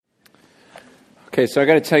Okay, so I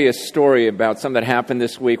got to tell you a story about something that happened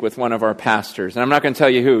this week with one of our pastors, and I'm not going to tell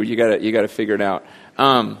you who. You got to figure it out.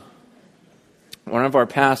 One of our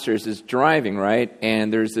pastors is driving, right?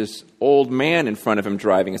 And there's this old man in front of him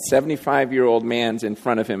driving. A 75-year-old man's in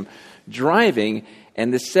front of him driving,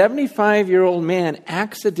 and the 75-year-old man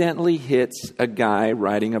accidentally hits a guy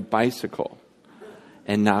riding a bicycle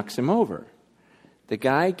and knocks him over. The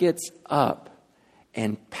guy gets up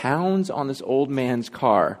and pounds on this old man's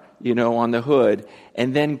car, on the hood,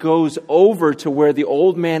 and then goes over to where the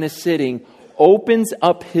old man is sitting, opens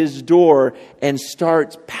up his door, and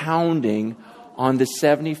starts pounding on the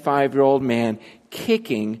 75-year-old man,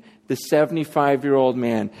 kicking the 75-year-old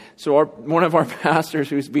man. So one of our pastors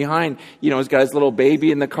who's behind, has got his little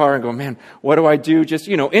baby in the car and go, man, what do I do? Just,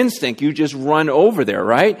 instinct. You just run over there,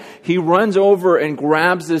 right? He runs over and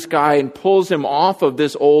grabs this guy and pulls him off of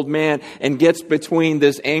this old man and gets between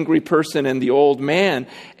this angry person and the old man.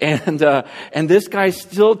 And this guy's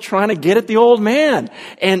still trying to get at the old man.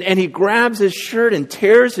 And he grabs his shirt and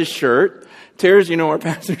tears his shirt. Tears, our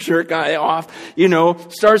pastor shirt guy off,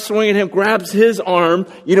 starts swinging him, grabs his arm,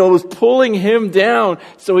 was pulling him down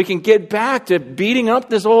so he can get back to beating up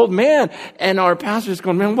this old man. And our pastor's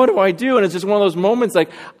going, man, what do I do? And it's just one of those moments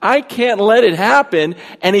like, I can't let it happen.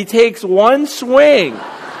 And he takes one swing.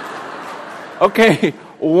 Okay,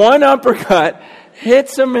 one uppercut,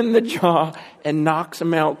 hits him in the jaw, and knocks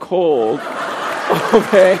him out cold.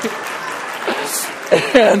 Okay?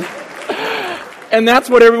 And that's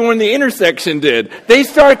what everyone in the intersection did. They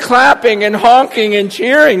started clapping and honking and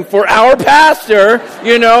cheering for our pastor,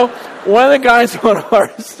 one of the guys on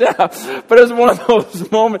our staff. But it was one of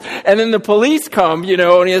those moments. And then the police come, and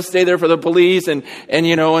he has to stay there for the police. And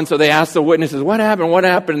so they ask the witnesses, what happened?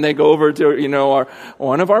 And they go over to,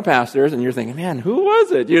 one of our pastors. And you're thinking, man, who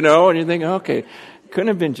was it? And you're thinking, okay, couldn't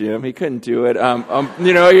have been Jim. He couldn't do it.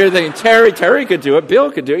 You're thinking Terry could do it.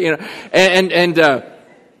 Bill could do it,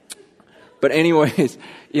 But anyways,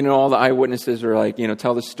 all the eyewitnesses are like,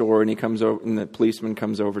 tell the story, and he comes over, and the policeman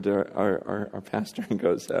comes over to our pastor and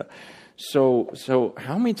goes, so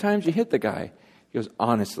how many times you hit the guy? He goes,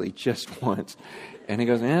 honestly, just once. And he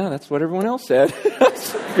goes, yeah, that's what everyone else said.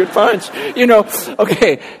 That's a good punch.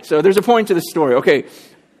 Okay, so there's a point to the story. Okay,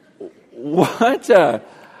 what,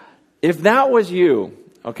 if that was you,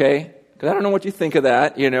 okay, because I don't know what you think of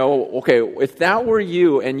that, okay, if that were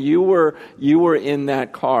you and you were in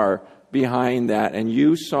that car behind that and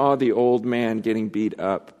you saw the old man getting beat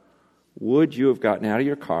up, would you have gotten out of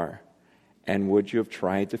your car and would you have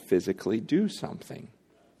tried to physically do something?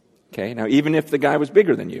 Okay, now even if the guy was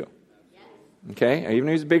bigger than you, okay, even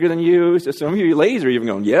if he was bigger than you, so some of you ladies are even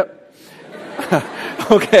going, yep.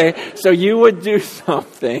 Okay, so you would do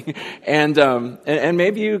something, and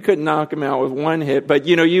maybe you could knock him out with one hit, but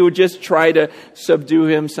you would just try to subdue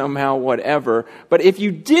him somehow, whatever. But if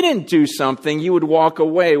you didn't do something, you would walk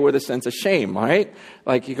away with a sense of shame, right?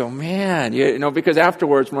 Like you go, man, because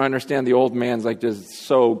afterwards, when I understand the old man's like just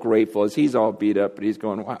so grateful as he's all beat up, but he's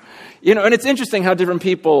going, wow, and it's interesting how different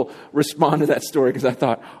people respond to that story, because I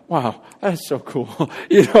thought, wow, that's so cool,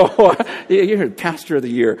 you're pastor of the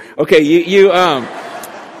year. Okay,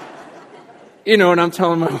 and I'm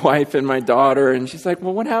telling my wife and my daughter, and she's like,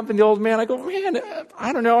 well, what happened to the old man? I go, man,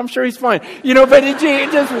 I don't know. I'm sure he's fine. But it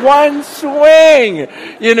just one swing,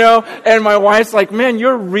 and my wife's like, man,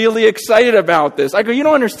 you're really excited about this. I go, you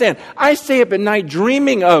don't understand. I stay up at night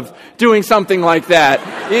dreaming of doing something like that,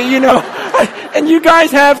 and you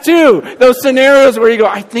guys have too. Those scenarios where you go,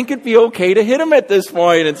 I think it'd be okay to hit him at this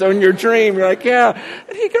point. And so in your dream, you're like, yeah,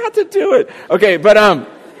 he got to do it. Okay, but,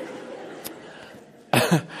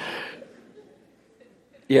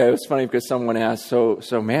 yeah, it was funny because someone asked, so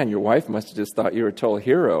man, your wife must have just thought you were a total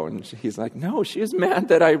hero. And he's like, no, she was mad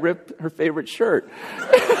that I ripped her favorite shirt.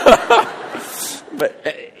 But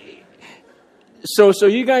so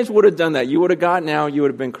you guys would have done that. You would have gotten out. You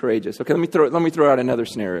would have been courageous. Okay, let me throw out another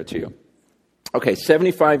scenario to you. Okay,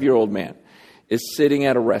 75-year-old man is sitting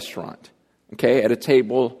at a restaurant, okay, at a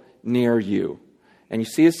table near you. And you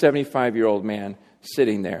see a 75-year-old man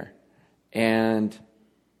sitting there. And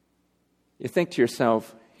you think to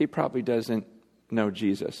yourself, he probably doesn't know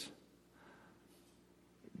Jesus.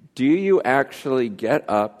 Do you actually get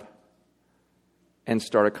up and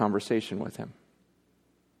start a conversation with him?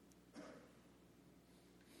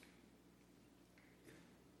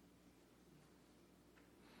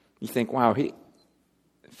 You think, wow,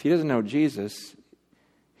 if he doesn't know Jesus,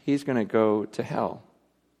 he's going to go to hell.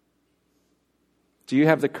 Do you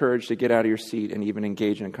have the courage to get out of your seat and even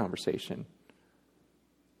engage in a conversation?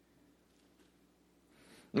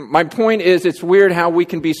 My point is, it's weird how we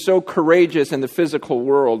can be so courageous in the physical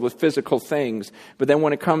world with physical things, but then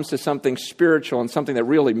when it comes to something spiritual and something that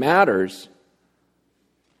really matters,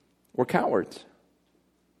 we're cowards.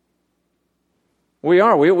 We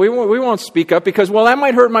are. We won't speak up because, well, that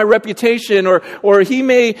might hurt my reputation, or he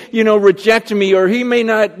may, reject me, or he may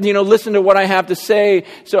not, listen to what I have to say.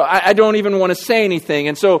 So I don't even want to say anything.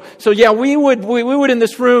 And so yeah, we would in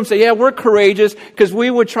this room say, yeah, we're courageous because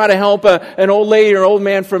we would try to help an old lady or old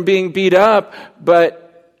man from being beat up. But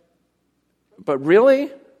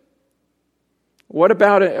really, what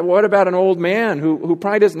about an old man who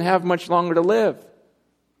probably doesn't have much longer to live?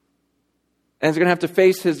 And is going to have to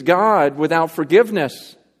face his God without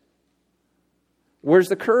forgiveness. Where's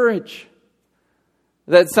the courage?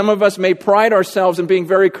 That some of us may pride ourselves in being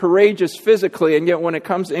very courageous physically, and yet when it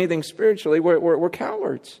comes to anything spiritually, we're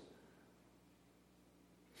cowards.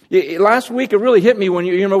 Last week, it really hit me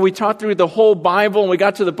when we taught through the whole Bible and we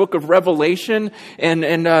got to the book of Revelation. And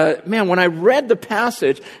man, when I read the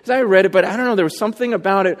passage, because I read it, but I don't know, there was something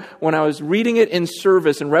about it when I was reading it in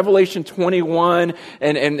service in Revelation 21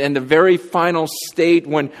 and the very final state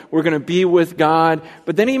when we're going to be with God.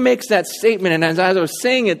 But then he makes that statement, and as I was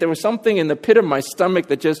saying it, there was something in the pit of my stomach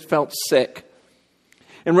that just felt sick.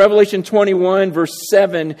 In Revelation 21, verse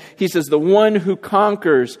 7, he says, the one who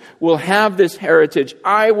conquers will have this heritage.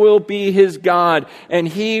 I will be his God, and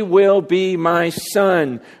he will be my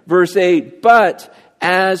son. Verse 8, but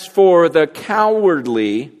as for the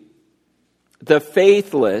cowardly, the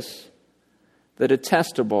faithless, the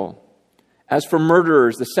detestable, as for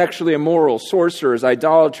murderers, the sexually immoral, sorcerers,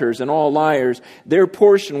 idolaters, and all liars, their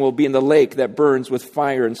portion will be in the lake that burns with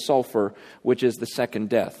fire and sulfur, which is the second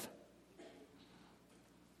death.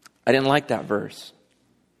 I didn't like that verse.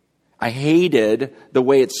 I hated the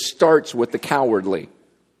way it starts with the cowardly.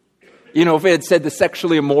 If it had said the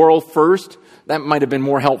sexually immoral first, that might have been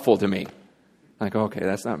more helpful to me. Like, okay,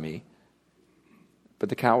 that's not me. But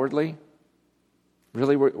the cowardly?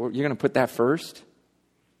 Really? You're going to put that first?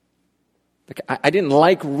 I didn't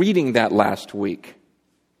like reading that last week.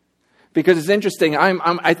 Because it's interesting.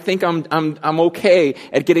 I think I'm okay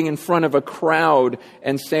at getting in front of a crowd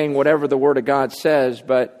and saying whatever the Word of God says,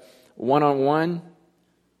 but one-on-one,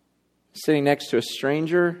 sitting next to a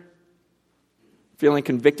stranger, feeling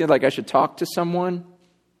convicted like I should talk to someone,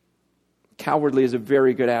 cowardly is a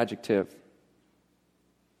very good adjective.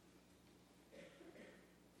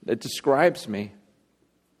 It describes me.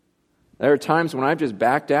 There are times when I've just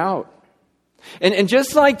backed out. And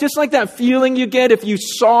just like that feeling you get if you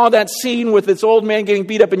saw that scene with this old man getting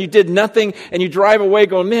beat up and you did nothing and you drive away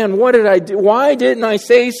going, man, what did I do? Why didn't I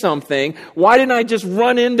say something? Why didn't I just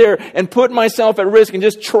run in there and put myself at risk and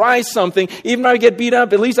just try something? Even if I get beat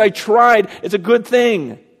up, at least I tried. It's a good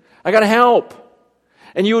thing. I got to help.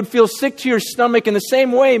 And you would feel sick to your stomach in the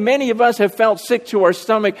same way many of us have felt sick to our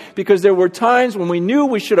stomach because there were times when we knew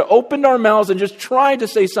we should have opened our mouths and just tried to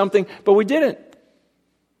say something, but we didn't.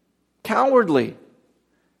 Cowardly,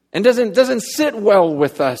 and doesn't sit well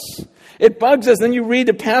with us. It bugs us. Then you read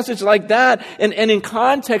a passage like that, and in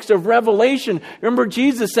context of Revelation, remember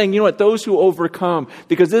Jesus saying, those who overcome,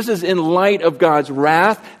 because this is in light of God's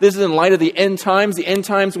wrath. This is in light of the end times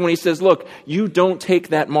when he says, look, you don't take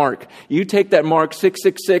that mark. You take that mark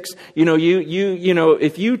 666.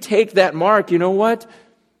 If you take that mark, you know what?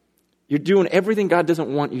 You're doing everything God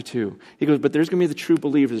doesn't want you to. He goes, but there's going to be the true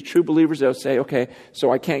believers. The true believers that'll say, okay,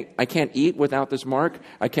 so I can't eat without this mark.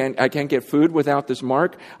 I can't get food without this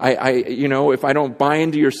mark. If I don't buy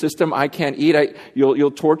into your system, I can't eat.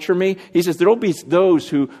 You'll torture me. He says there'll be those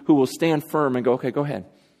who will stand firm and go, okay, go ahead.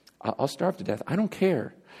 I'll starve to death. I don't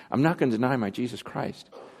care. I'm not going to deny my Jesus Christ.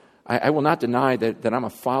 I will not deny that I'm a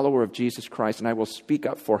follower of Jesus Christ, and I will speak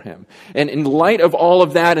up for him. And in light of all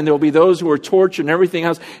of that, and there will be those who are tortured and everything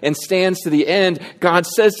else, and stands to the end, God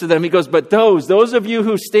says to them, he goes, but those of you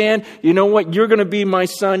who stand, you know what? You're going to be my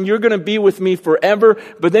son. You're going to be with me forever.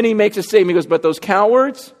 But then he makes a statement. He goes, but those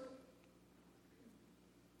cowards,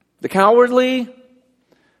 the cowardly,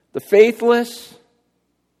 the faithless,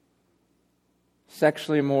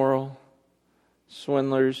 sexually immoral,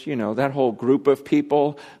 swindlers, that whole group of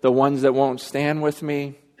people, the ones that won't stand with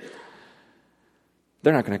me,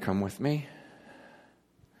 they're not going to come with me.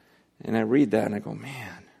 And I read that and I go,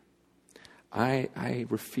 man, I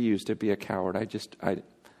refuse to be a coward. I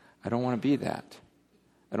don't want to be that.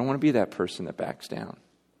 I don't want to be that person that backs down.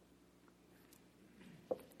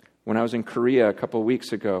 When I was in Korea a couple of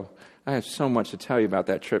weeks ago, I have so much to tell you about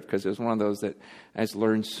that trip because it was one of those that I just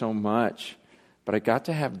learned so much. But I got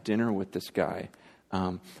to have dinner with this guy.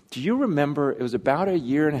 Do you remember, it was about a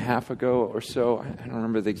year and a half ago or so, I don't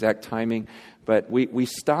remember the exact timing, But we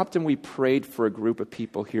stopped and we prayed for a group of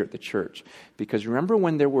people here at the church. Because remember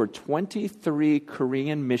when there were 23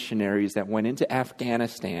 Korean missionaries that went into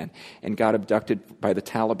Afghanistan and got abducted by the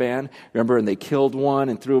Taliban? Remember, and they killed one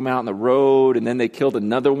and threw him out in the road, and then they killed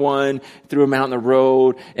another one, threw him out in the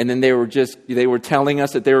road, and then they were telling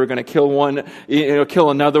us that they were going to kill one,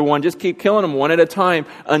 kill another one, just keep killing them one at a time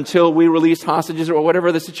until we released hostages or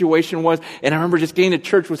whatever the situation was. And I remember just getting to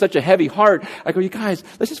church with such a heavy heart. I go, you guys,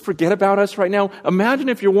 let's just forget about us right now. Imagine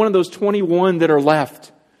if you're one of those 21 that are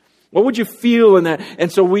left. What would you feel in that?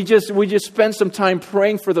 And so we just spent some time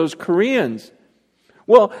praying for those Koreans.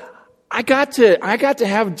 Well, I got to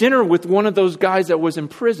have dinner with one of those guys that was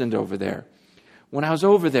imprisoned over there. When I was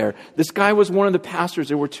over there, this guy was one of the pastors.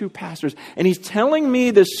 There were two pastors. And he's telling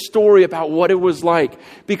me this story about what it was like.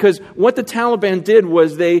 Because what the Taliban did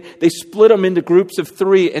was they split them into groups of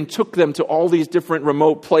 3 and took them to all these different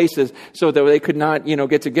remote places so that they could not,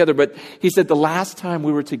 get together. But he said the last time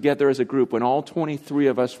we were together as a group, when all 23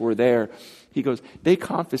 of us were there, he goes, they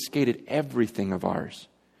confiscated everything of ours.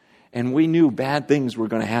 And we knew bad things were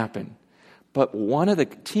going to happen. But one of the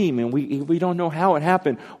team, and we don't know how it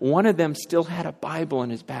happened, one of them still had a Bible in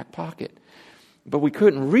his back pocket. But we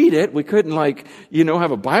couldn't read it. We couldn't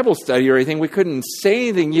have a Bible study or anything. We couldn't say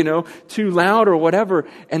anything, too loud or whatever.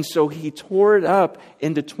 And so he tore it up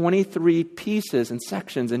into 23 pieces and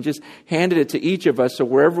sections and just handed it to each of us. So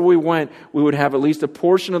wherever we went, we would have at least a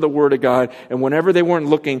portion of the Word of God. And whenever they weren't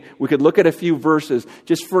looking, we could look at a few verses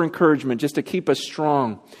just for encouragement, just to keep us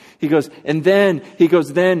strong. He goes,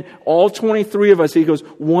 then all 23 of us, he goes,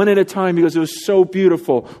 one at a time. He goes, it was so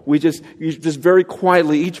beautiful. We just very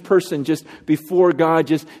quietly, each person just before God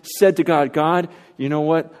just said to God, God, you know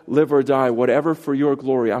what? Live or die, whatever for your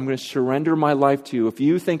glory. I'm going to surrender my life to you. If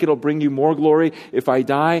you think it'll bring you more glory, if I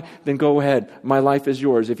die, then go ahead. My life is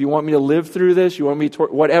yours. If you want me to live through this, you want me to,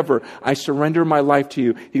 whatever, I surrender my life to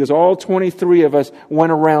you. He goes, all 23 of us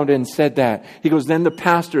went around and said that. He goes, then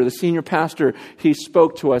the senior pastor, he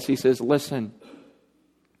spoke to us. He says, listen,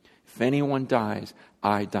 if anyone dies,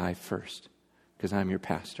 I die first because I'm your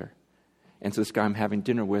pastor. And so this guy I'm having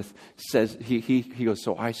dinner with says, he goes,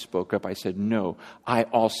 so I spoke up. I said, no, I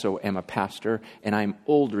also am a pastor and I'm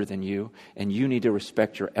older than you and you need to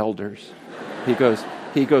respect your elders. He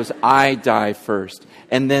goes, I die first.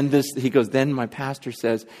 And then then my pastor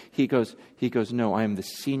says, he goes, no, I am the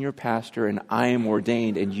senior pastor and I am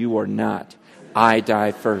ordained and you are not. I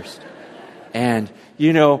die first. And,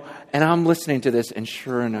 and I'm listening to this and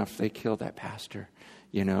sure enough, they killed that pastor.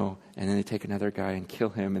 And then they take another guy and kill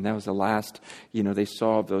him. And that was the last, they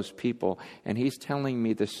saw of those people. And he's telling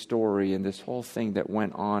me this story and this whole thing that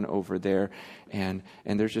went on over there. And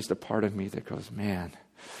there's just a part of me that goes, man,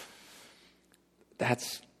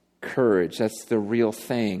 that's courage. That's the real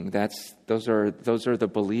thing. Those are the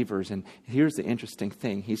believers. And here's the interesting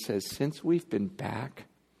thing. He says, since we've been back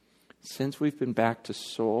to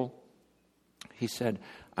Seoul, he said,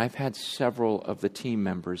 I've had several of the team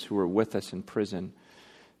members who were with us in prison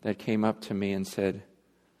that came up to me and said,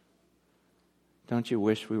 don't you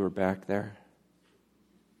wish we were back there?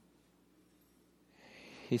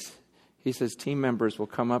 He says, team members will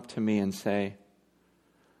come up to me and say,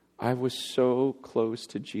 I was so close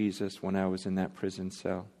to Jesus when I was in that prison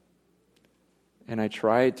cell. And I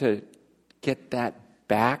tried to get that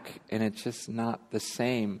back, and it's just not the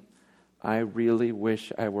same. I really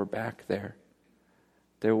wish I were back there.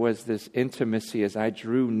 There was this intimacy as I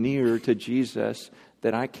drew near to Jesus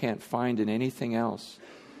that I can't find in anything else.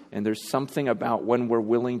 And there's something about when we're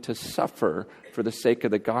willing to suffer for the sake of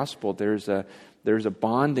the gospel, there's a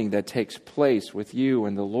bonding that takes place with you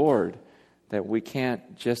and the Lord that we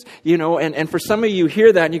can't just, and for some of you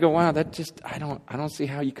hear that and you go, wow, that just, I don't see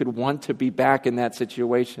how you could want to be back in that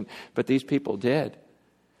situation. But these people did.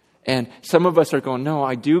 And some of us are going, no,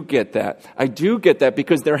 I do get that. I do get that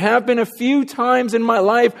because there have been a few times in my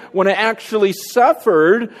life when I actually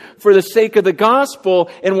suffered for the sake of the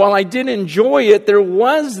gospel. And while I didn't enjoy it, there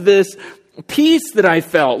was this peace that I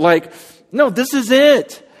felt like, no, this is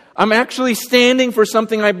it. I'm actually standing for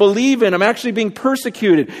something I believe in. I'm actually being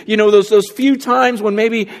persecuted. Those few times when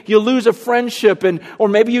maybe you lose a friendship or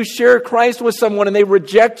maybe you share Christ with someone and they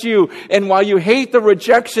reject you. And while you hate the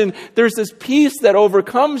rejection, there's this peace that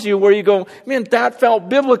overcomes you where you go, man, that felt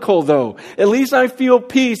biblical though. At least I feel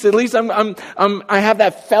peace. At least I have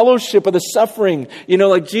that fellowship of the suffering.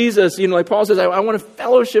 Like Jesus, like Paul says, I want to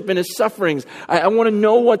fellowship in his sufferings. I want to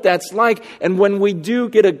know what that's like. And when we do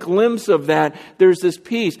get a glimpse of that, there's this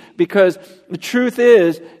peace. Because the truth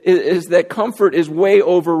is that comfort is way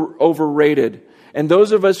overrated. And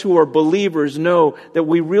those of us who are believers know that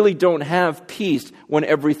we really don't have peace when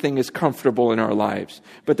everything is comfortable in our lives.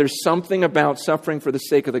 But there's something about suffering for the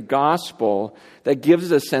sake of the gospel that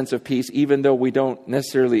gives us a sense of peace, even though we don't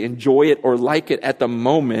necessarily enjoy it or like it at the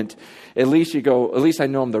moment. At least you go, at least I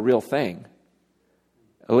know I'm the real thing.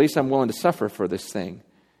 At least I'm willing to suffer for this thing.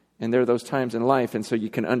 And there are those times in life, and so you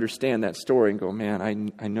can understand that story and go, man,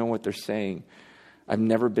 I know what they're saying. I've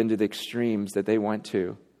never been to the extremes that they went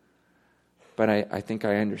to. But I think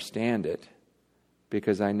I understand it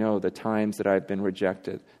because I know the times that I've been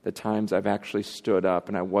rejected, the times I've actually stood up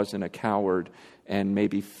and I wasn't a coward and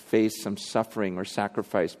maybe faced some suffering or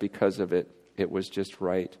sacrifice because of it. It was just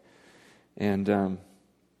right. And,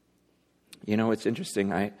 it's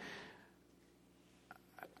interesting.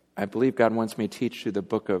 I believe God wants me to teach through the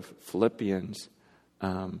book of Philippians.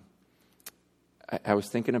 I was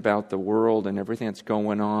thinking about the world and everything that's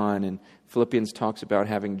going on, and Philippians talks about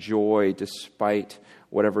having joy despite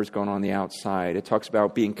whatever's going on the outside. It talks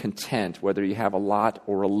about being content, whether you have a lot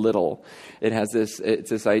or a little. It's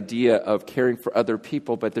this idea of caring for other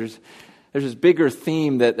people, but there's this bigger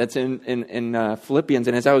theme that's in Philippians,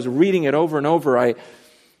 and as I was reading it over and over,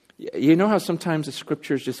 you know how sometimes the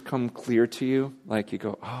scriptures just come clear to you? Like you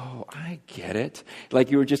go, oh, I get it.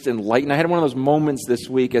 Like you were just enlightened. I had one of those moments this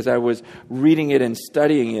week as I was reading it and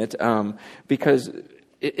studying it because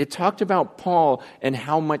it talked about Paul and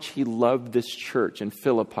how much he loved this church in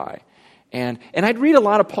Philippi. And I'd read a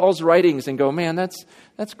lot of Paul's writings and go, man,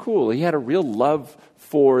 that's cool. He had a real love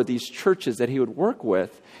for these churches that he would work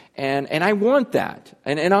with. And I want that.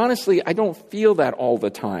 And honestly, I don't feel that all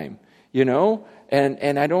the time,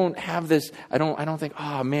 And I don't have this, I don't think,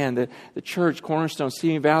 oh man, the church, Cornerstone,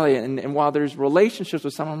 Simi Valley, and while there's relationships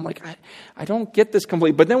with someone, I'm like, I don't get this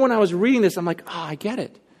completely. But then when I was reading this, I'm like, I get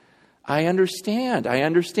it. I understand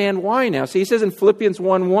why now. See, he says in Philippians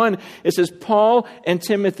 1:1, it says, Paul and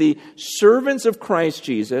Timothy, servants of Christ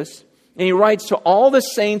Jesus, and he writes to all the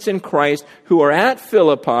saints in Christ who are at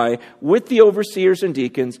Philippi with the overseers and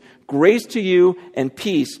deacons, grace to you and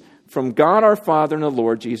peace from God our Father and the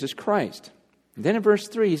Lord Jesus Christ. And then in verse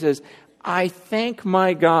 3, he says, I thank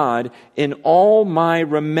my God in all my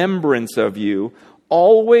remembrance of you,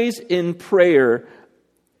 always in prayer,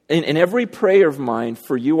 in every prayer of mine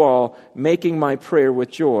for you all, making my prayer with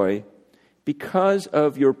joy, because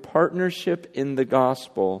of your partnership in the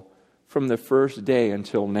gospel from the first day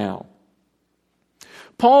until now.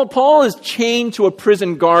 Paul is chained to a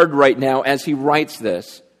prison guard right now as he writes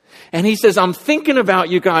this. And he says, I'm thinking about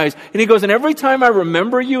you guys. And he goes, and every time I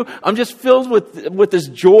remember you, I'm just filled with this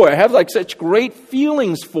joy. I have like such great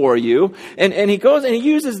feelings for you. And he goes and he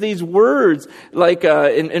uses these words like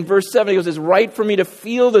in verse 7, he goes, it's right for me to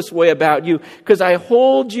feel this way about you because I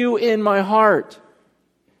hold you in my heart.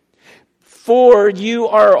 For you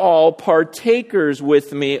are all partakers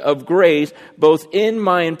with me of grace, both in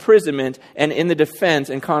my imprisonment and in the defense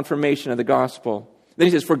and confirmation of the gospel. Then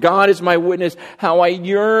he says, for God is my witness, how I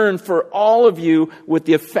yearn for all of you with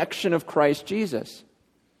the affection of Christ Jesus.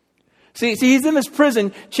 See, he's in this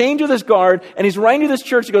prison, chained to this guard, and he's writing to this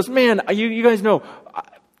church. He goes, man, you guys know,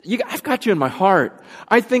 I've got you in my heart.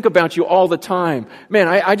 I think about you all the time. Man,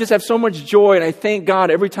 I just have so much joy, and I thank God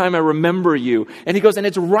every time I remember you. And he goes, and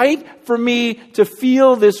it's right for me to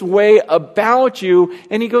feel this way about you.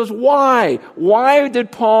 And he goes, why? Why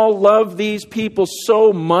did Paul love these people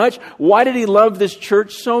so much? Why did he love this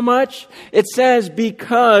church so much? It says,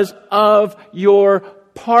 because of your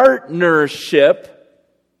partnership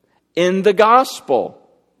in the gospel.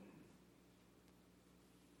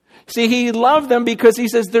 See, he loved them because he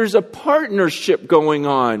says there's a partnership going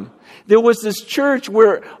on. There was this church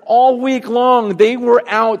where all week long they were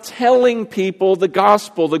out telling people the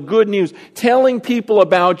gospel, the good news, telling people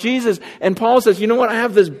about Jesus. And Paul says, you know what, I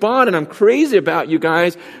have this bond and I'm crazy about you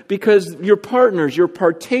guys because you're partners, you're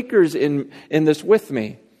partakers in this with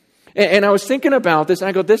me. And I was thinking about this and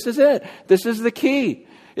I go, this is it. This is the key.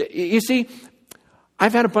 You see,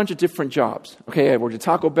 I've had a bunch of different jobs. Okay, I worked at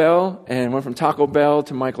Taco Bell and went from Taco Bell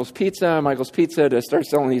to Michael's Pizza to start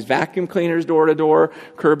selling these vacuum cleaners door to door,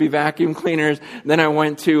 Kirby vacuum cleaners. Then I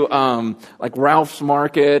went to like Ralph's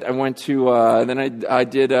Market. I went to I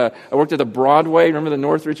worked at the Broadway. Remember the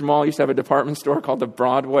Northridge Mall used to have a department store called the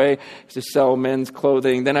Broadway to sell men's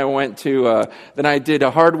clothing. Then I went to then I did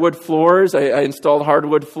hardwood floors. I installed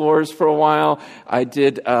hardwood floors for a while. And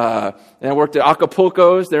I worked at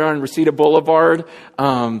Acapulco's. They're on Reseda Boulevard.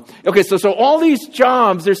 Okay, so all these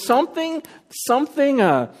jobs, there's something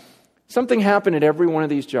happened at every one of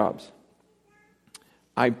these jobs.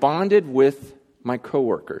 I bonded with my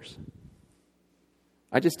coworkers.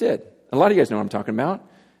 I just did. A lot of you guys know what I'm talking about.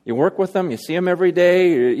 You work with them, you see them every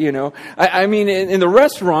day, you know. I mean, in the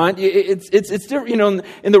restaurant, it's different. You know,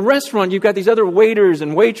 in the restaurant, you've got these other waiters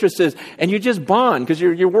and waitresses, and you just bond because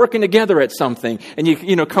you're working together at something. And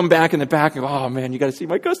you know, come back in the back and go, oh man, you got to see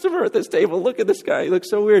my customer at this table. Look at this guy, he looks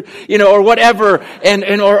so weird, you know, or whatever.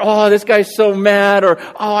 Or oh, this guy's so mad, or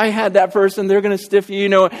oh, I had that person, they're going to stiff you, you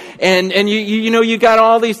know. And you know, you got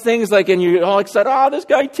all these things like, and you're all excited. Oh, this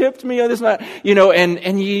guy tipped me, or this, you know,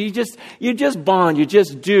 and you just bond, you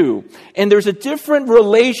just do. And there's a different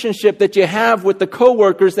relationship that you have with the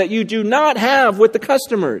coworkers that you do not have with the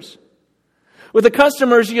customers. With the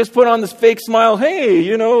customers, you just put on this fake smile. Hey,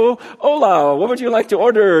 you know, hola, what would you like to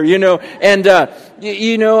order? You know, and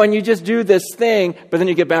you know, and you just do this thing. But then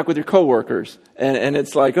you get back with your coworkers, and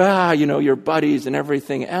it's like, you know, your buddies and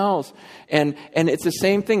everything else. And it's the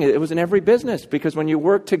same thing. It was in every business, because when you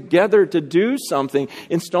work together to do something,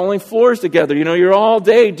 installing floors together, you know, you're all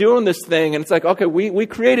day doing this thing, and it's like, okay, we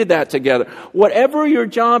created that together. Whatever your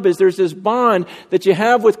job is, there's this bond that you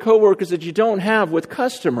have with coworkers that you don't have with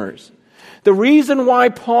customers. The reason why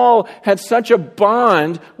Paul had such a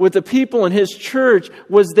bond with the people in his church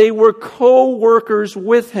was they were co-workers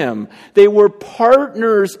with him. They were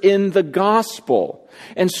partners in the gospel.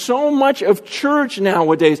 And so much of church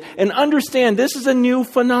nowadays, and understand this is a new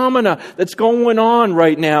phenomena that's going on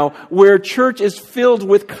right now, where church is filled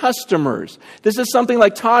with customers. This is something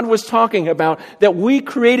like Todd was talking about that we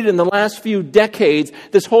created in the last few decades,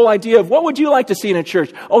 this whole idea of what would you like to see in a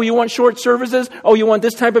church? Oh, you want short services? Oh, you want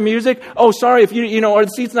this type of music? Oh, sorry, if you know, are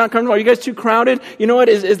the seats not comfortable? Are you guys too crowded? You know what,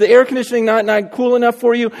 is the air conditioning not cool enough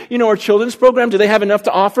for you? You know, our children's program, do they have enough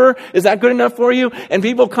to offer? Is that good enough for you? And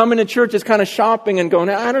people come into church as kind of shopping and going,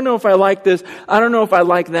 I don't know if I like this. I don't know if I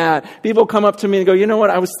like that. People come up to me and go, you know what?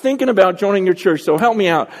 I was thinking about joining your church, so help me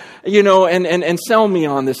out, you know, and sell me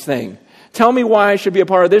on this thing. Tell me why I should be a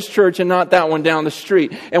part of this church and not that one down the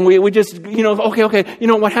street. And we just, you know, okay, you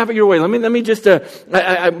know what, have it your way. Let me just,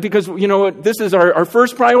 because, you know what, this is our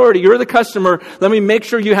first priority. You're the customer. Let me make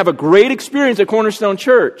sure you have a great experience at Cornerstone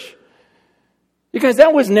Church. You guys,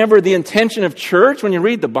 that was never the intention of church when you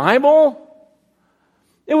read the Bible.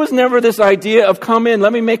 It was never this idea of come in,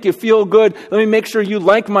 let me make you feel good, let me make sure you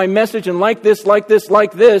like my message and like this, like this,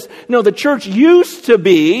 like this. No, the church used to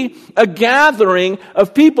be a gathering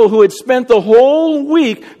of people who had spent the whole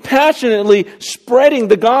week passionately spreading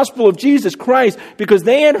the gospel of Jesus Christ because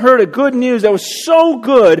they had heard a good news that was so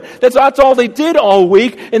good, that's all they did all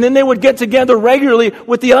week, and then they would get together regularly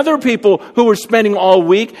with the other people who were spending all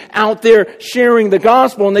week out there sharing the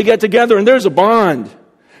gospel, and they get together and there's a bond.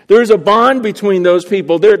 There's a bond between those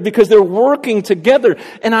people because they're working together.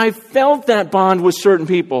 And I felt that bond with certain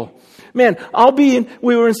people. Man,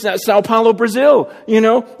 we were in Sao Paulo, Brazil, you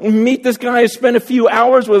know, meet this guy, I spent a few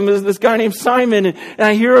hours with him, this guy named Simon, and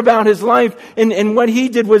I hear about his life, and what he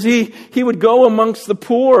did was he would go amongst the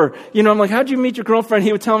poor. You know, I'm like, how'd you meet your girlfriend?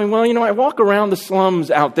 He would tell me, well, you know, I walk around the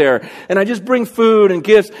slums out there, and I just bring food and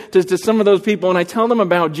gifts to some of those people, and I tell them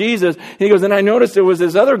about Jesus, and he goes, and I noticed there was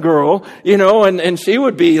this other girl, you know, and she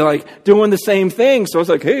would be like doing the same thing, so I was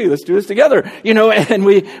like, hey, let's do this together, you know, and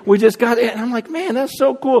we just got it, and I'm like, man, that's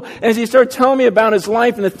so cool. As he started telling me about his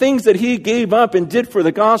life and the things that he gave up and did for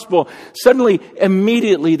the gospel, suddenly,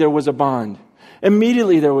 immediately there was a bond.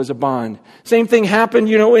 Immediately there was a bond. Same thing happened,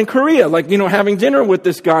 you know, in Korea, like, you know, having dinner with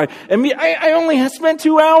this guy. And I only had spent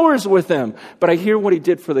 2 hours with him, but I hear what he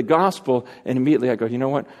did for the gospel, and immediately I go, you know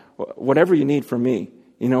what? Whatever you need from me,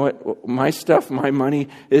 you know what? My stuff, my money,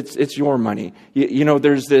 it's your money. You know,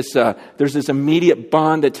 there's this immediate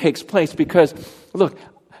bond that takes place because, look,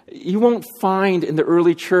 you won't find in the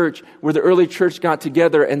early church where the early church got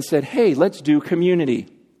together and said, hey, let's do community.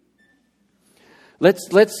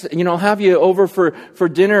 Let's you know, have you over for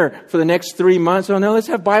dinner for the next 3 months. Oh no, let's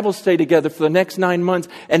have Bible study together for the next 9 months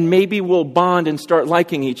and maybe we'll bond and start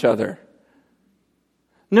liking each other.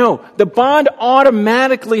 No, the bond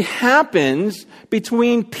automatically happens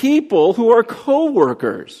between people who are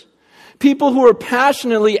co-workers. People who are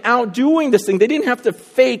passionately out doing this thing. They didn't have to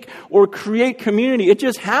fake or create community. It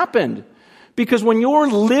just happened. Because when you're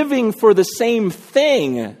living for the same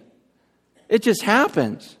thing, it just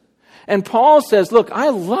happens. And Paul says, look, I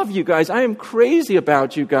love you guys. I am crazy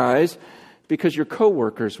about you guys because you're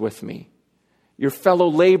co-workers with me. You're fellow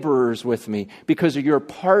laborers with me because of your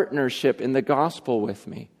partnership in the gospel with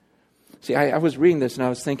me. See, I was reading this and I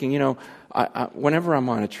was thinking, you know, whenever I'm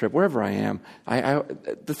on a trip, wherever I am,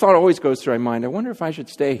 the thought always goes through my mind, I wonder if I should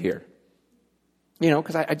stay here. You know,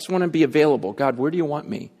 because I just want to be available. God, where do you want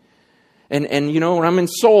me? And you know, when I'm in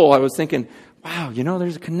Seoul, I was thinking, wow,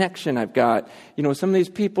 there's a connection I've got. Some of these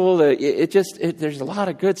people, there's a lot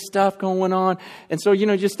of good stuff going on. And so,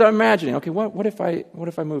 just start imagining, okay, what if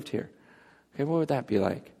I moved here? Okay, what would that be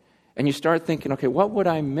like? And you start thinking, okay, what would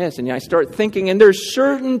I miss? And I start thinking, and there's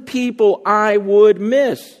certain people I would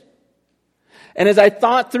miss. And as I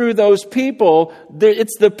thought through those people,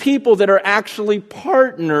 it's the people that are actually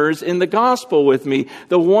partners in the gospel with me.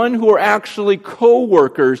 The one who are actually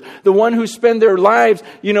co-workers. The one who spend their lives,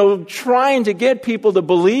 trying to get people to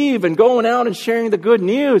believe and going out and sharing the good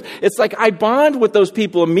news. It's like I bond with those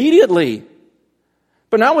people immediately.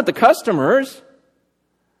 But not with the customers.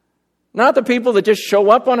 Not the people that just show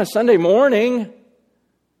up on a Sunday morning.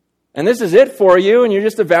 And this is it for you, and you're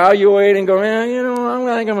just evaluating, going,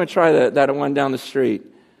 I think I'm going to try that one down the street.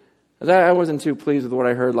 I wasn't too pleased with what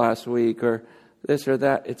I heard last week, or this or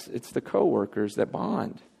that. It's the co-workers that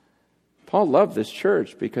bond. Paul loved this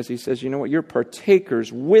church because he says, you're partakers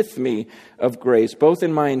with me of grace, both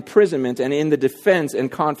in my imprisonment and in the defense and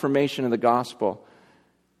confirmation of the gospel.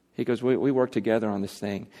 He goes, we work together on this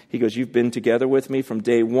thing. He goes, you've been together with me from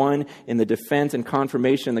day one in the defense and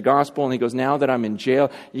confirmation of the gospel. And he goes, now that I'm in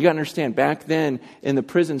jail, you got to understand, back then in the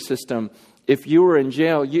prison system, if you were in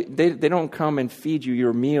jail, they don't come and feed you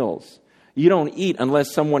your meals. You don't eat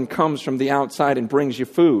unless someone comes from the outside and brings you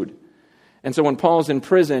food. And so when Paul's in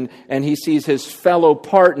prison and he sees his fellow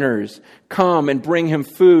partners come and bring him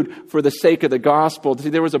food for the sake of the gospel, see,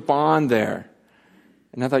 there was a bond there.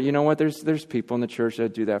 And I thought, there's people in the church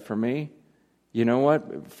that do that for me. You know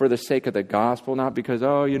what? For the sake of the gospel, not because,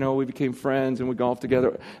 we became friends and we golfed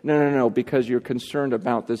together. No, because you're concerned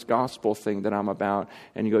about this gospel thing that I'm about.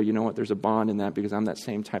 And you go, there's a bond in that because I'm that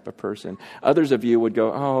same type of person. Others of you would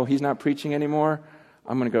go, oh, he's not preaching anymore?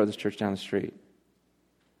 I'm going to go to this church down the street.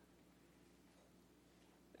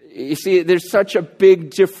 You see, there's such a big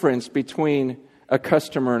difference between a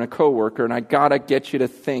customer and a coworker, and I got to get you to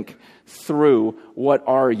think through, what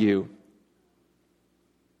are you?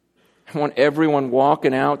 I want everyone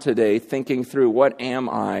walking out today thinking through, what am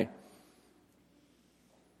I?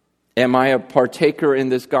 Am I a partaker in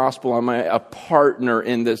this gospel? Am I a partner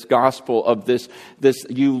in this gospel of this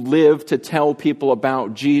you live to tell people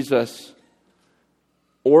about Jesus?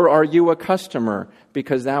 Or are you a customer?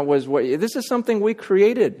 Because this is something we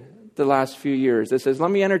created the last few years. It says, let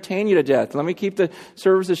me entertain you to death. Let me keep the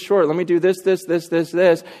services short. Let me do this.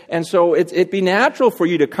 And so it'd be natural for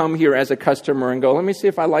you to come here as a customer and go, let me see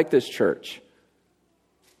if I like this church.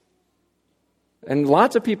 And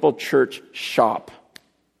lots of people church shop.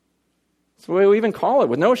 That's the way we even call it,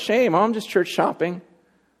 with no shame. I'm just church shopping,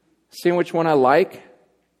 seeing which one I like.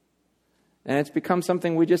 And it's become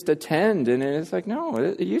something we just attend. And it's like, no,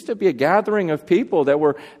 it used to be a gathering of people that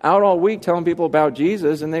were out all week telling people about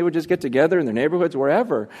Jesus, and they would just get together in their neighborhoods,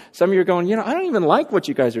 wherever. Some of you are going, I don't even like what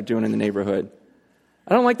you guys are doing in the neighborhood.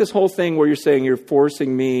 I don't like this whole thing where you're saying you're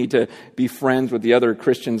forcing me to be friends with the other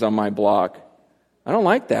Christians on my block. I don't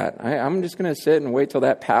like that. I'm just going to sit and wait till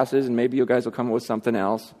that passes, and maybe you guys will come up with something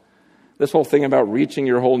else. This whole thing about reaching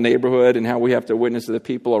your whole neighborhood and how we have to witness to the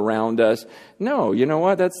people around us. No, you know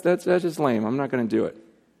what? That's just lame. I'm not going to do it.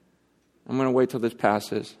 I'm going to wait till this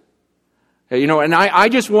passes. And I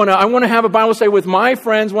just want to have a Bible study with my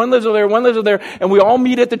friends. One lives over there, and we all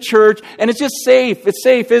meet at the church, and it's just safe. It's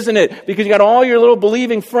safe, isn't it? Because you got all your little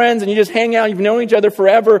believing friends, and you just hang out. You've known each other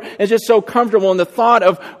forever. And it's just so comfortable. And the thought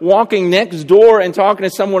of walking next door and talking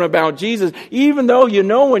to someone about Jesus, even though you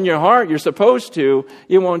know in your heart you're supposed to,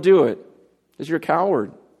 you won't do it. Because you're a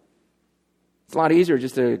coward. It's a lot easier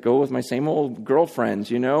just to go with my same old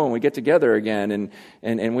girlfriends, and we get together again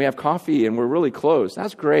and we have coffee and we're really close.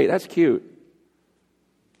 That's great. That's cute.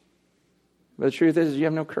 But the truth is you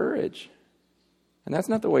have no courage. And that's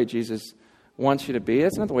not the way Jesus wants you to be.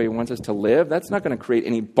 That's not the way he wants us to live. That's not going to create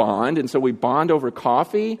any bond. And so we bond over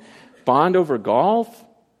coffee, bond over golf,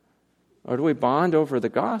 or do we bond over the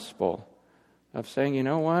gospel of saying, you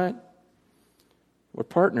know what? We're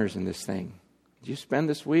partners in this thing. Did you spend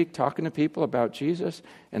this week talking to people about Jesus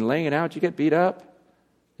and laying it out? Did you get beat up?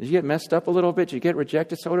 Did you get messed up a little bit? Did you get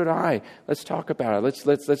rejected? So did I. Let's talk about it.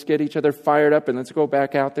 Let's get each other fired up and let's go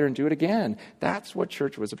back out there and do it again. That's what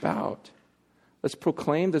church was about. Let's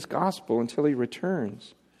proclaim this gospel until he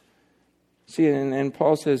returns. See, and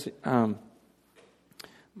Paul says,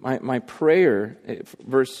 my prayer,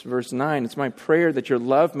 verse 9, it's my prayer that your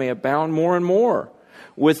love may abound more and more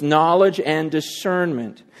with knowledge and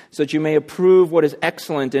discernment, so that you may approve what is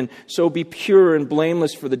excellent and so be pure and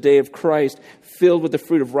blameless for the day of Christ, filled with the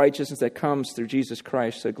fruit of righteousness that comes through Jesus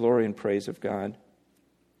Christ, the glory and praise of God.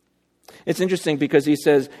 It's interesting because he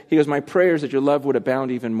goes, my prayer is that your love would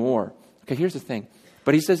abound even more. Okay, here's the thing.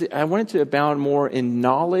 But he says, I wanted to abound more in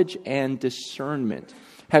knowledge and discernment.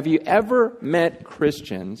 Have you ever met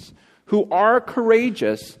Christians who are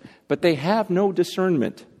courageous, but they have no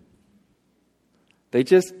discernment? They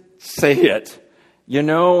just say it,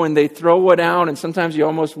 and they throw it out, and sometimes you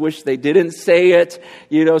almost wish they didn't say it,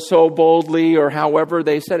 so boldly or however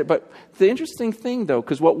they said it. But the interesting thing, though,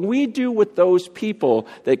 because what we do with those people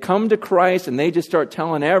that come to Christ and they just start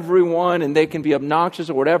telling everyone and they can be obnoxious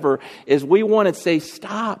or whatever, is we want to say,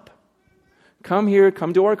 stop. Come here,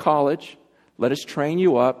 come to our college. Let us train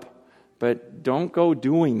you up, but don't go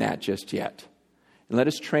doing that just yet. And let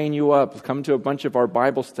us train you up. Come to a bunch of our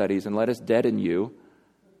Bible studies and let us deaden you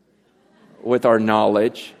with our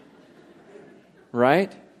knowledge,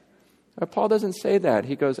 right? But Paul doesn't say that.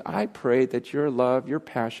 He goes, I pray that your love, your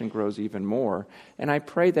passion grows even more. And I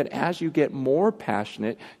pray that as you get more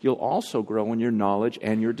passionate, you'll also grow in your knowledge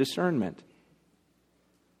and your discernment.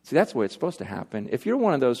 See, that's the way it's supposed to happen. If you're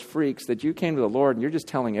one of those freaks that you came to the Lord and you're just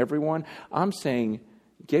telling everyone, I'm saying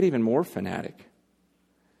get even more fanatic.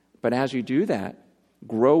 But as you do that,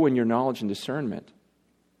 grow in your knowledge and discernment.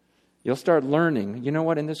 You'll start learning,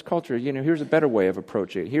 in this culture, here's a better way of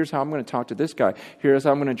approaching it. Here's how I'm going to talk to this guy. Here's how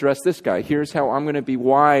I'm going to address this guy. Here's how I'm going to be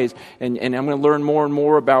wise, and I'm going to learn more and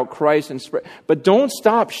more about Christ. But don't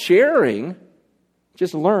stop sharing.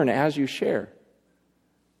 Just learn as you share.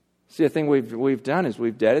 See, the thing we've done is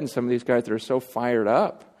we've deadened some of these guys that are so fired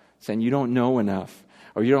up, saying you don't know enough,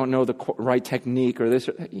 or you don't know the right technique, or this.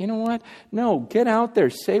 You know what? No, get out there.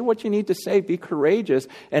 Say what you need to say. Be courageous.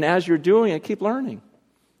 And as you're doing it, keep learning.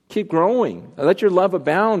 Keep growing. Let your love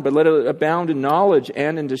abound, but let it abound in knowledge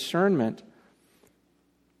and in discernment.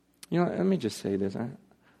 Let me just say this.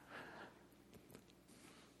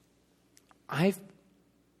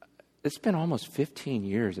 It's been almost 15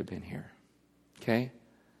 years I've been here. Okay?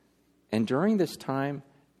 And during this time,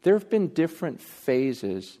 there have been different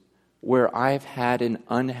phases where I've had an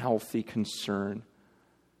unhealthy concern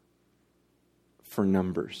for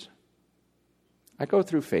numbers. I go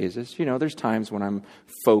through phases. There's times when I'm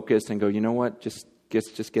focused and go, you know what, just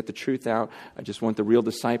get the truth out. I just want the real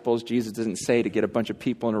disciples. Jesus doesn't say to get a bunch of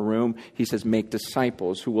people in a room. He says make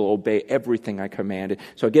disciples who will obey everything I commanded.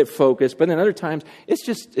 So I get focused. But then other times, it's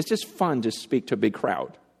just fun to speak to a big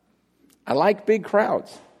crowd. I like big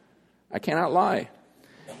crowds. I cannot lie.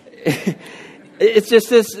 It's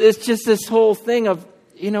just this whole thing of,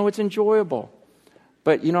 it's enjoyable.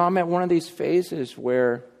 But, I'm at one of these phases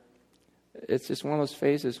where it's just one of those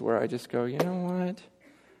phases where I just go, you know what?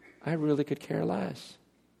 I really could care less.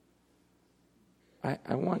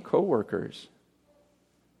 I want coworkers.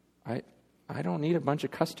 I don't need a bunch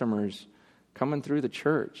of customers coming through the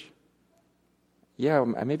church. Yeah,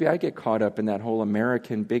 maybe I get caught up in that whole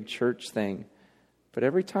American big church thing. But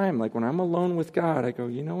every time, like when I'm alone with God, I go,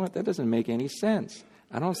 you know what? That doesn't make any sense.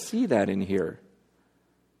 I don't see that in here.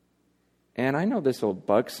 And I know this will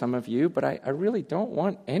bug some of you, but I really don't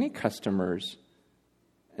want any customers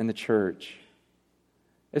in the church.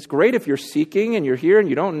 It's great if you're seeking and you're here and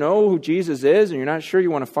you don't know who Jesus is and you're not sure you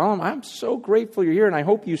want to follow him. I'm so grateful you're here, and I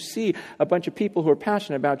hope you see a bunch of people who are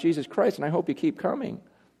passionate about Jesus Christ, and I hope you keep coming.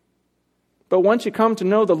 But once you come to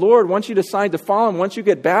know the Lord, once you decide to follow him, once you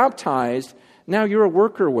get baptized, now you're a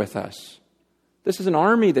worker with us. This is an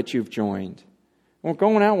army that you've joined. We're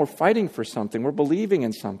going out, we're fighting for something, we're believing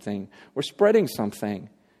in something, we're spreading something.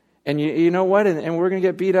 And you know what? And we're going to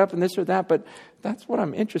get beat up and this or that, but that's what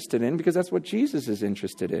I'm interested in because that's what Jesus is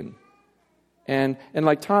interested in. And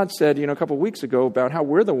like Todd said, a couple of weeks ago about how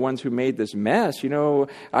we're the ones who made this mess.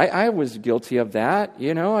 I was guilty of that.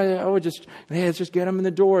 I would just, hey, let's just get them in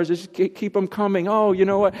the doors. Just keep them coming. Oh, you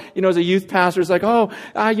know what? As a youth pastor, it's like,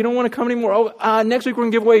 you don't want to come anymore. Next week we're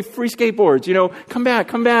going to give away free skateboards. Come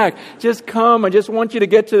back. Just come. I just want you to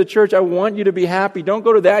get to the church. I want you to be happy. Don't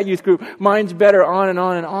go to that youth group. Mine's better. On and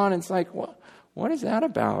on and on. It's like, what is that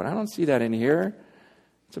about? I don't see that in here.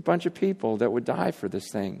 It's a bunch of people that would die for this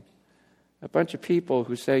thing. A bunch of people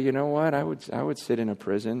who say, you know what, I would sit in a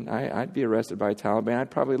prison. I'd be arrested by Taliban. I'd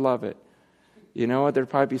probably love it. You know what, there'd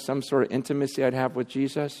probably be some sort of intimacy I'd have with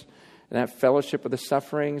Jesus. And that fellowship of the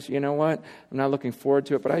sufferings, you know what, I'm not looking forward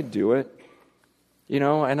to it, but I'd do it.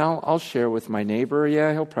 And I'll share with my neighbor.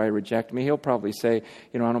 Yeah, he'll probably reject me. He'll probably say,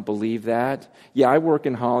 I don't believe that. Yeah, I work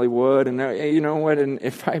in Hollywood, and you know what, and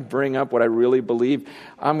if I bring up what I really believe,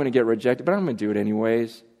 I'm going to get rejected, but I'm going to do it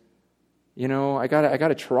anyways. I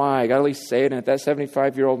gotta try. I gotta at least say it. And if that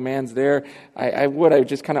 75-year-old man's there, I would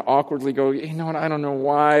just kind of awkwardly go, you know what? I don't know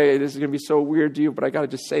why this is gonna be so weird to you, but I gotta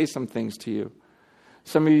just say some things to you.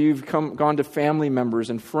 Some of you've gone to family members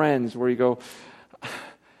and friends where you go,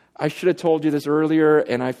 I should have told you this earlier,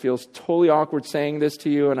 and I feel totally awkward saying this to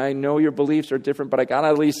you, and I know your beliefs are different, but I got to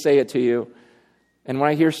at least say it to you. And when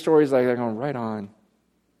I hear stories like that, I go, right on,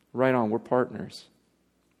 we're partners.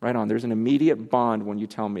 Right on. There's an immediate bond when you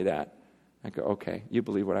tell me that. I go, okay, you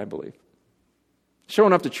believe what I believe.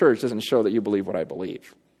 Showing up to church doesn't show that you believe what I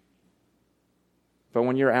believe. But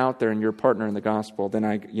when you're out there and you're a partner in the gospel, then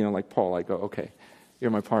like Paul, I go, okay, you're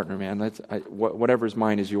my partner, man. Whatever's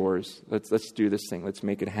mine is yours. Let's do this thing. Let's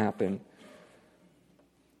make it happen.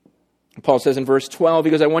 Paul says in verse 12,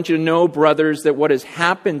 he goes, I want you to know, brothers, that what has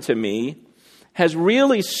happened to me has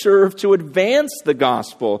really served to advance the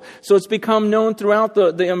gospel. So it's become known throughout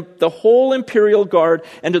the whole imperial guard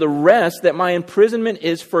and to the rest that my imprisonment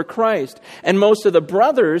is for Christ. And most of the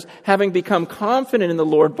brothers, having become confident in the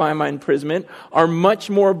Lord by my imprisonment, are much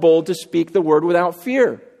more bold to speak the word without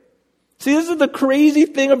fear. See, this is the crazy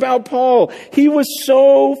thing about Paul. He was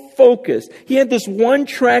so focused. He had this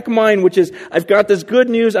one-track mind, which is, I've got this good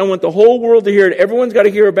news. I want the whole world to hear it. Everyone's got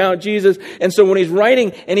to hear about Jesus. And so when he's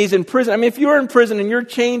writing and he's in prison, I mean, if you're in prison and you're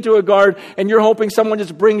chained to a guard and you're hoping someone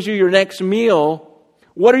just brings you your next meal,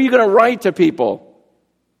 what are you going to write to people?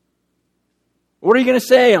 What are you going to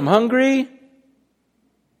say? I'm hungry?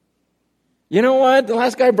 You know what? The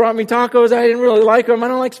last guy brought me tacos. I didn't really like them. I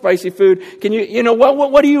don't like spicy food. Can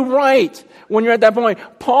what do you write when you're at that point?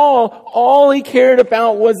 Paul, all he cared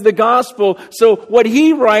about was the gospel. So what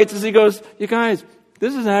he writes is he goes, you guys,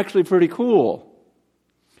 this is actually pretty cool.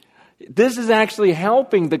 This is actually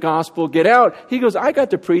helping the gospel get out. He goes, I got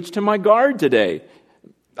to preach to my guard today.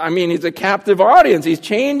 I mean, he's a captive audience. He's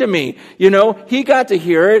chained to me. He got to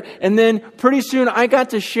hear it. And then pretty soon I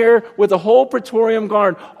got to share with the whole Praetorium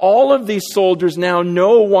Guard. All of these soldiers now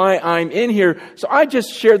know why I'm in here. So I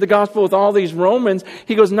just shared the gospel with all these Romans.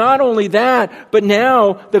 He goes, not only that, but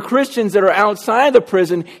now the Christians that are outside the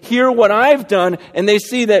prison hear what I've done and they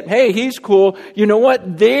see that, hey, he's cool. You know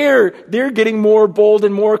what? They're getting more bold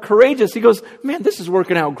and more courageous. He goes, man, this is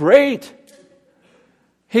working out great.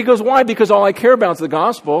 He goes, why? Because all I care about is the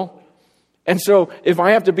gospel. And so if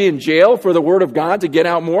I have to be in jail for the word of God to get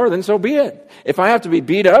out more, then so be it. If I have to be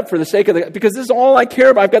beat up for the sake of because this is all I care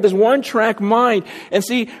about. I've got this one-track mind. And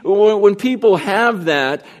see, when people have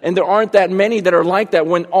that, and there aren't that many that are like that,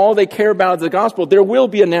 when all they care about is the gospel, there will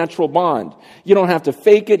be a natural bond. You don't have to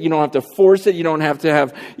fake it. You don't have to force it. You don't have to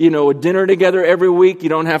have, a dinner together every week. You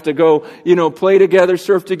don't have to go, play together,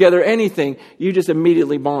 surf together, anything. You just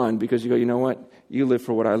immediately bond because you go, you know what? You live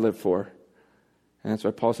for what I live for. And that's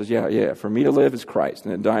why Paul says, yeah, for me to live is Christ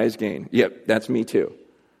and to die is gain. Yep, that's me too.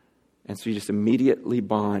 And so you just immediately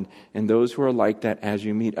bond. And those who are like that, as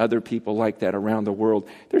you meet other people like that around the world,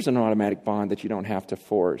 there's an automatic bond that you don't have to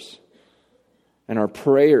force. And our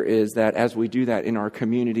prayer is that as we do that in our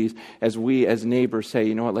communities, as we as neighbors say,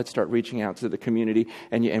 you know what, let's start reaching out to the community,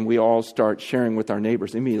 and we all start sharing with our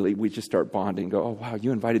neighbors. Immediately we just start bonding. Go, oh wow,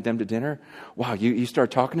 you invited them to dinner? Wow, you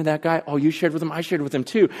start talking to that guy? Oh, you shared with them? I shared with them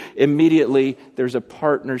too. Immediately there's a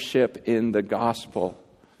partnership in the gospel,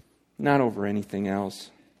 not over anything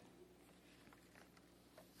else.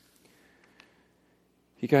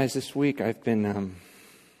 You guys, this week I've been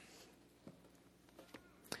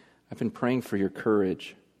praying for your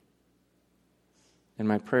courage. In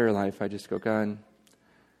my prayer life, I just go, God,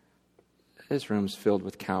 this room's filled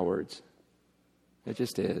with cowards. It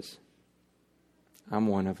just is. I'm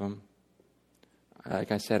one of them.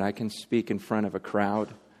 Like I said, I can speak in front of a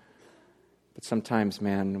crowd. But sometimes,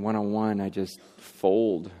 man, one-on-one, I just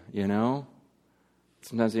fold, Sometimes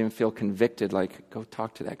I even feel convicted, like, go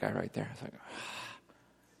talk to that guy right there. It's like,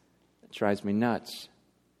 it drives me nuts.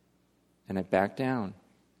 And I back down.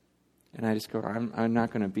 And I just go, I'm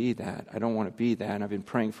not going to be that. I don't want to be that. And I've been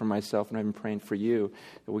praying for myself and I've been praying for you.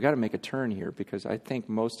 But we got to make a turn here because I think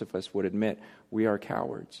most of us would admit we are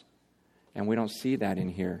cowards. And we don't see that in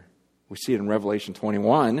here. We see it in Revelation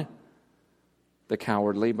 21, the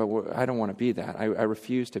cowardly, but I don't want to be that. I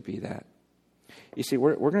refuse to be that. You see,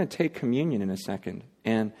 we're going to take communion in a second.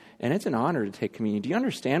 And it's an honor to take communion. Do you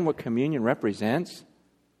understand what communion represents?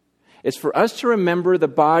 It's for us to remember the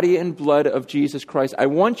body and blood of Jesus Christ. I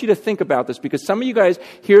want you to think about this because some of you guys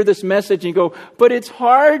hear this message and you go, but it's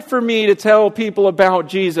hard for me to tell people about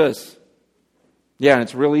Jesus. Yeah, and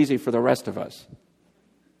it's real easy for the rest of us.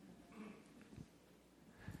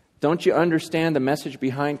 Don't you understand the message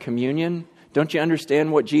behind communion? Don't you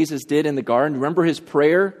understand what Jesus did in the garden? Remember his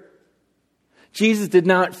prayer? Jesus did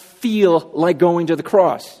not feel like going to the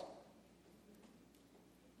cross.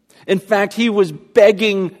 In fact, he was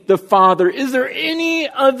begging the Father, is there any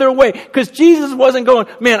other way? Because Jesus wasn't going,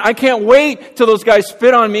 man, I can't wait till those guys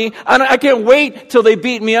spit on me. I can't wait till they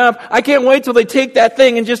beat me up. I can't wait till they take that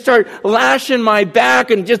thing and just start lashing my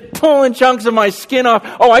back and just pulling chunks of my skin off.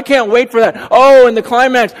 Oh, I can't wait for that. Oh, and the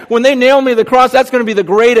climax, when they nail me to the cross, that's going to be the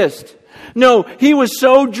greatest. No, he was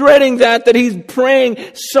so dreading that he's praying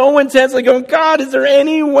so intensely, going, God, is there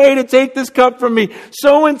any way to take this cup from me?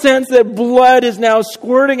 So intense that blood is now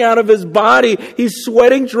squirting out of his body. He's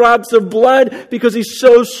sweating drops of blood because he's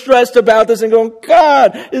so stressed about this and going,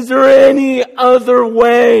 God, is there any other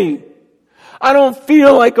way? I don't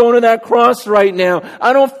feel like going to that cross right now.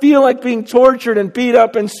 I don't feel like being tortured and beat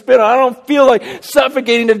up and spit on. I don't feel like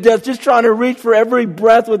suffocating to death, just trying to reach for every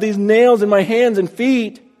breath with these nails in my hands and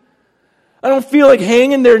feet. I don't feel like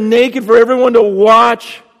hanging there naked for everyone to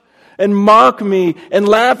watch and mock me and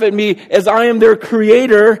laugh at me as I am their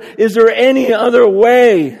creator. Is there any other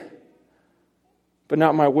way? But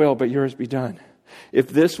not my will, but yours be done. If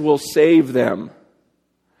this will save them,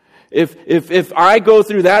 if I go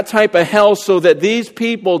through that type of hell so that these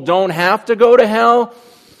people don't have to go to hell,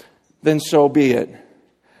 then so be it.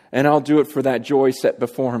 And I'll do it for that joy set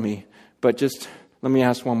before me. But just let me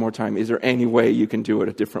ask one more time. Is there any way you can do it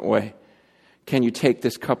a different way? Can you take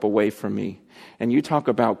this cup away from me? And you talk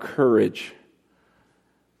about courage.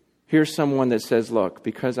 Here's someone that says, look,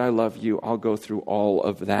 because I love you, I'll go through all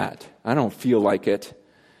of that. I don't feel like it.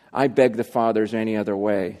 I beg the Father's any other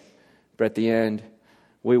way. But at the end,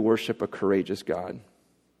 we worship a courageous God.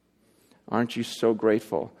 Aren't you so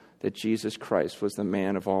grateful that Jesus Christ was the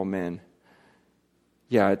man of all men?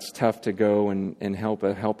 Yeah, it's tough to go and help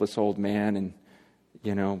a helpless old man,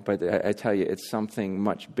 but I tell you, it's something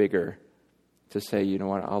much bigger to say, you know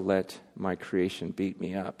what, I'll let my creation beat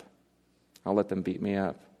me up. I'll let them beat me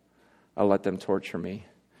up. I'll let them torture me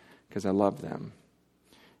because I love them.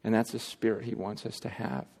 And that's the spirit he wants us to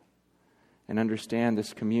have. And understand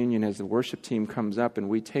this communion as the worship team comes up and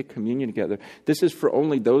we take communion together. This is for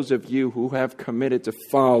only those of you who have committed to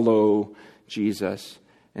follow Jesus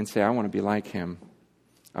and say, I want to be like him.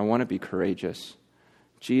 I want to be courageous.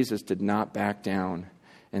 Jesus did not back down,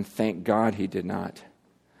 and thank God he did not.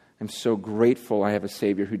 I'm so grateful I have a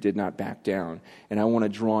Savior who did not back down. And I want to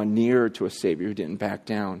draw near to a Savior who didn't back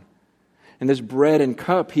down. And this bread and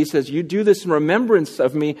cup, he says, you do this in remembrance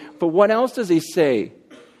of me. But what else does he say?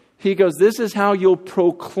 He goes, this is how you'll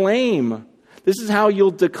proclaim. This is how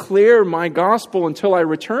you'll declare my gospel until I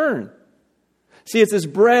return. See, it's this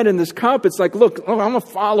bread and this cup. It's like, look, I'm a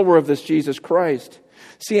follower of this Jesus Christ.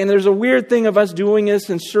 See, and there's a weird thing of us doing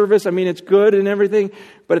this in service. I mean, it's good and everything.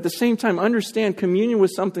 But at the same time, understand communion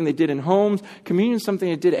was something they did in homes. Communion is something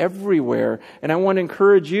they did everywhere. And I want to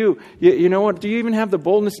encourage you. You know what? Do you even have the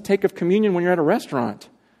boldness to take of communion when you're at a restaurant?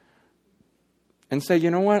 And say,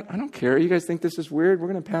 you know what? I don't care. You guys think this is weird?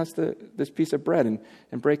 We're going to pass this piece of bread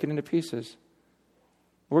and break it into pieces.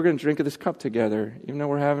 We're going to drink of this cup together, even though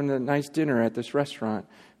we're having a nice dinner at this restaurant.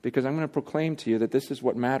 Because I'm going to proclaim to you that this is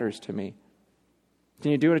what matters to me. Can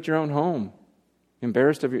you do it at your own home?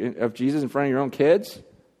 Embarrassed of Jesus in front of your own kids?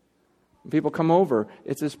 When people come over,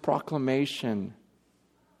 it's this proclamation.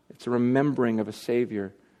 It's a remembering of a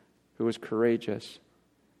Savior who was courageous.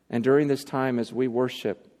 And during this time as we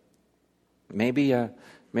worship, maybe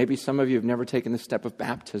some of you have never taken the step of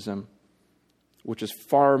baptism, which is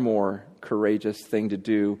far more courageous thing to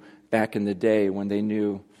do back in the day when they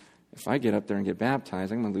knew, if I get up there and get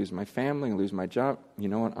baptized, I'm going to lose my family, I'm going to lose my job. You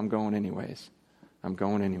know what? I'm going anyways.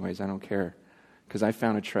 I don't care. Because I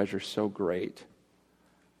found a treasure so great.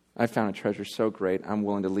 I'm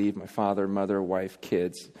willing to leave my father, mother, wife,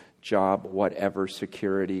 kids, job, whatever,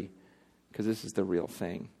 security. Because this is the real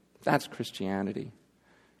thing. That's Christianity.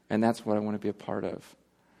 And that's what I want to be a part of.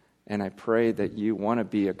 And I pray that you want to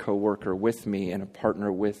be a co-worker with me and a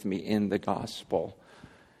partner with me in the gospel.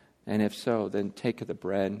 And if so, then take of the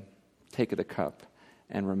bread, take of the cup,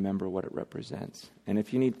 and remember what it represents. And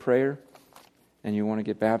if you need prayer, and you want to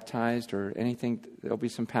get baptized or anything, there'll be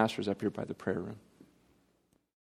some pastors up here by the prayer room.